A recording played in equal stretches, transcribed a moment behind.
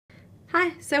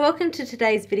Hi, so welcome to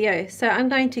today's video. So I'm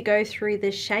going to go through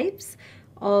the shapes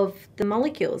of the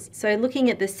molecules. So looking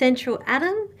at the central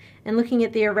atom and looking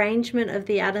at the arrangement of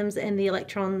the atoms and the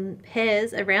electron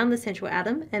pairs around the central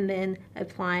atom and then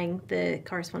applying the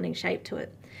corresponding shape to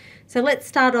it. So let's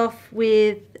start off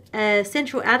with a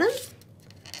central atom.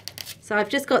 So I've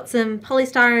just got some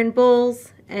polystyrene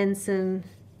balls and some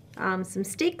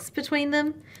sticks between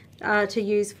them to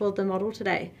use for the model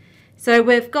today. So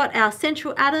we've got our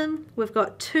central atom, we've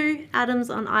got two atoms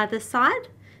on either side.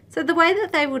 So the way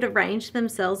that they would arrange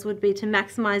themselves would be to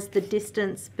maximize the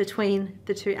distance between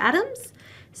the two atoms.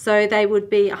 So they would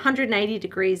be 180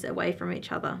 degrees away from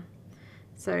each other.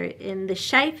 So in the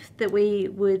shape that we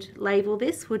would label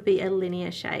this would be a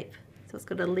linear shape. So it's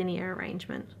got a linear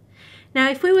arrangement. Now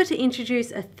if we were to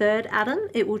introduce a third atom,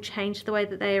 it will change the way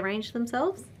that they arrange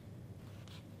themselves.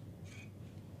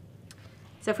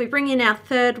 So if we bring in our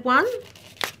third one,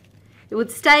 it would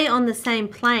stay on the same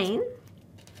plane,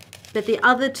 but the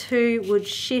other two would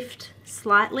shift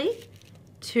slightly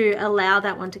to allow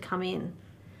that one to come in.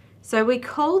 So we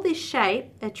call this shape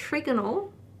a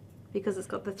trigonal because it's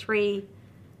got the three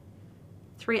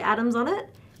atoms on it,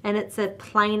 and it's a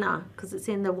planar because it's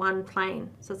in the one plane.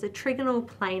 So it's a trigonal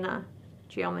planar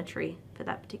geometry for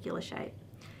that particular shape.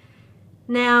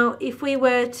 Now, if we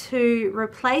were to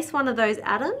replace one of those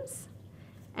atoms,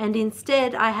 and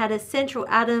instead I had a central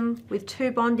atom with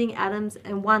two bonding atoms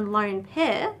and one lone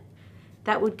pair,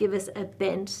 that would give us a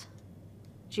bent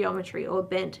geometry or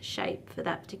bent shape for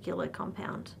that particular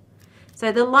compound.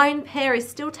 So the lone pair is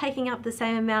still taking up the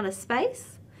same amount of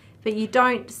space, but you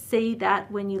don't see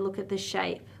that when you look at the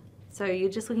shape. So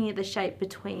you're just looking at the shape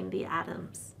between the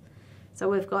atoms. So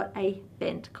we've got a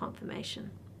bent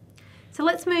conformation. So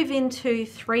let's move into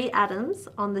three atoms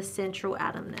on the central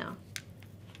atom now.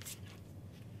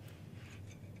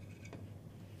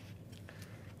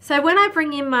 So when I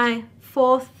bring in my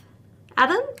fourth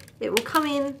atom, it will come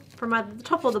in from either the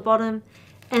top or the bottom,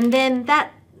 and then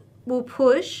that will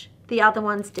push the other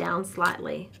ones down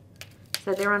slightly.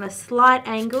 So they're on a slight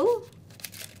angle,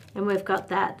 and we've got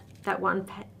that one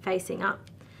facing up.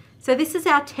 So this is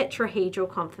our tetrahedral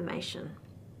conformation.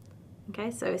 Okay,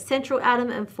 so a central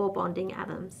atom and four bonding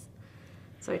atoms.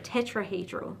 So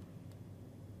tetrahedral.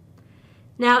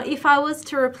 Now, if I was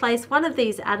to replace one of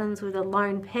these atoms with a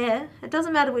lone pair, it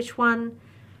doesn't matter which one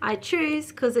I choose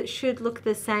because it should look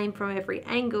the same from every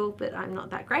angle, but I'm not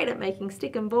that great at making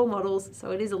stick and ball models, so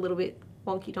it is a little bit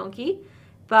wonky donkey.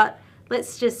 But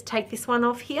let's just take this one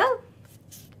off here.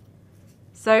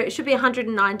 So it should be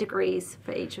 109 degrees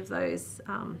for each of those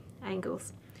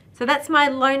angles. So that's my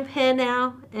lone pair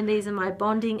now, and these are my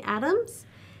bonding atoms.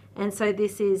 And so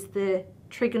this is the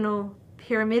trigonal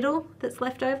pyramidal that's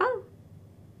left over.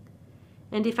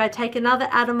 And if I take another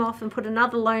atom off and put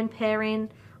another lone pair in,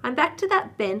 I'm back to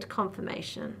that bent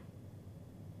conformation.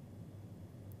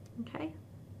 Okay,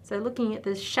 so looking at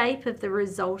the shape of the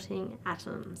resulting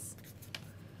atoms.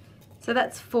 So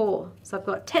that's four. So I've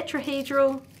got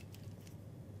tetrahedral.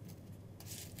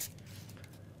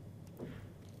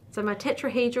 So my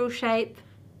tetrahedral shape,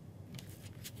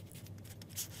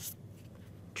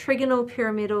 trigonal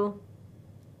pyramidal,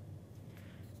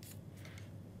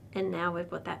 and now we've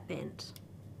got that bent.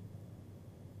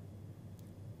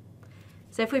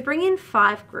 So if we bring in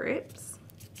 5 groups,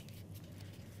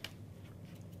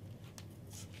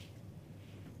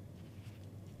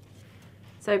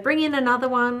 so bring in another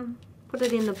one, put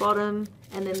it in the bottom,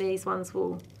 and then these ones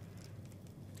will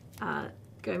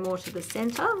go more to the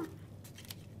center.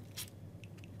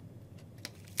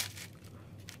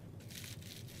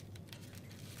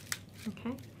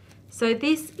 Okay, so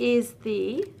this is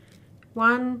the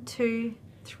 1, 2,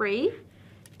 3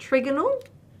 trigonal.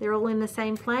 They're all in the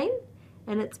same plane,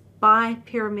 and it's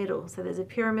bipyramidal. So there's a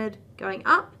pyramid going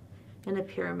up and a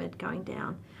pyramid going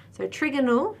down. So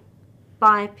trigonal,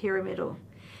 bipyramidal.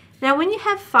 Now when you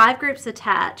have 5 groups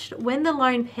attached, when the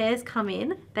lone pairs come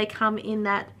in, they come in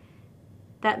that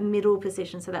middle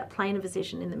position, so that planar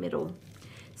position in the middle.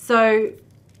 So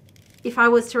if I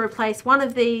was to replace one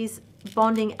of these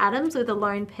bonding atoms with a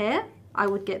lone pair, I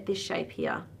would get this shape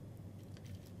here.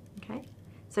 Okay,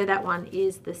 so that one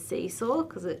is the seesaw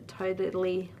because it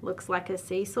totally looks like a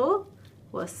seesaw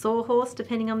or a sawhorse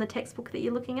depending on the textbook that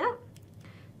you're looking at.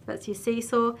 So that's your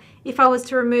seesaw. If I was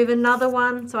to remove another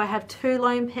one, so I have 2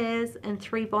 lone pairs and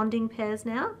 3 bonding pairs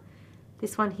now,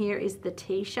 this one here is the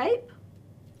T shape.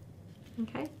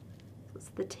 Okay, so it's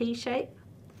the T shape.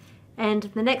 And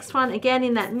the next one again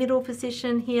in that middle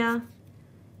position here,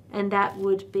 and that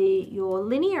would be your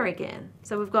linear again.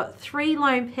 So we've got 3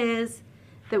 lone pairs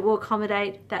that will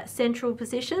accommodate that central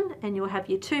position, and you'll have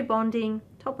your 2 bonding,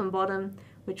 top and bottom,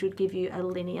 which would give you a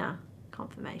linear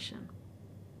conformation.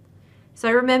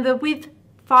 So remember, with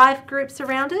 5 groups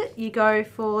around it, you go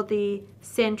for the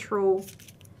central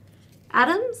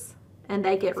atoms and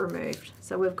they get removed.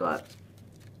 So we've got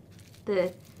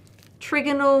the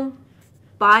trigonal,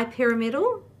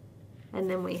 bipyramidal, and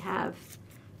then we have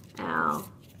our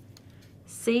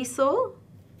seesaw.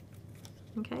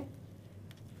 Okay,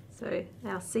 so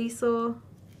our seesaw,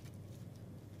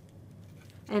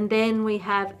 and then we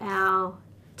have our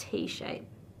T shape.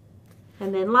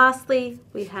 And then lastly,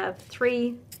 we have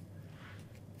 3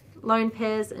 lone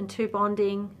pairs and 2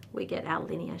 bonding, we get our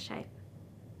linear shape.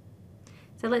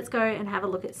 So let's go and have a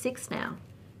look at 6 now.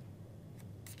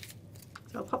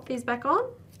 So I'll pop these back on.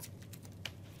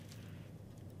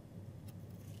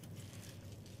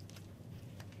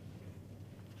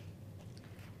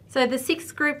 So the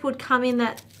 6th group would come in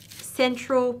that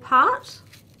central part.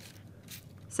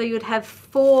 So you would have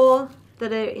 4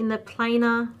 that are in the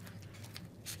planar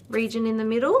region in the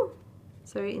middle.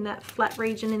 So in that flat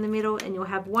region in the middle, and you'll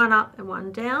have 1 up and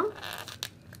 1 down.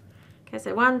 Okay,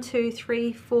 so 1, 2,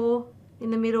 3, 4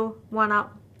 in the middle, 1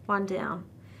 up, 1 down.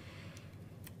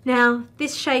 Now,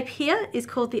 this shape here is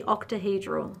called the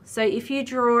octahedral. So if you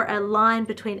draw a line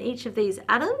between each of these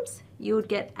atoms, you would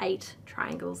get 8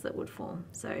 triangles that would form.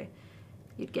 So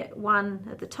you'd get 1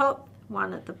 at the top,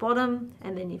 1 at the bottom,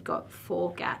 and then you've got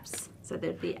 4 gaps. So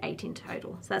there'd be 8 in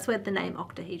total. So that's where the name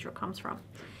octahedral comes from.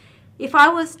 If I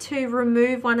was to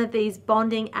remove one of these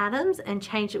bonding atoms and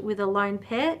change it with a lone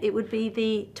pair, it would be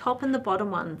the top and the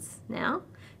bottom ones now.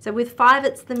 So with 5,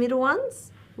 it's the middle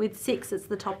ones. With 6, it's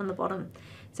the top and the bottom.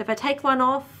 So if I take one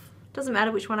off, doesn't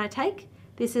matter which one I take,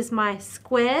 this is my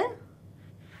square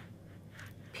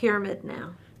pyramid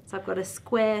now. So I've got a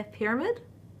square pyramid.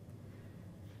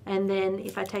 And then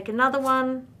if I take another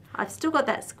one, I've still got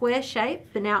that square shape,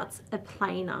 but now it's a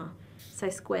planar. So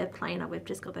square planar, we've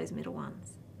just got those middle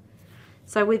ones.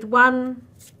 So with 1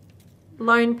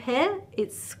 lone pair,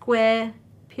 it's square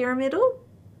pyramidal.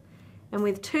 And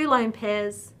with 2 lone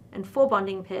pairs and 4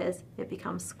 bonding pairs, it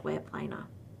becomes square planar.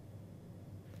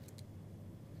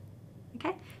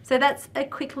 Okay, so that's a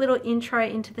quick little intro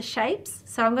into the shapes.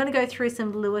 So I'm going to go through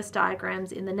some Lewis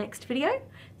diagrams in the next video.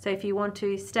 So if you want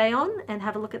to stay on and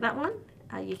have a look at that one,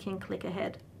 you can click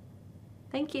ahead.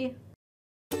 Thank you.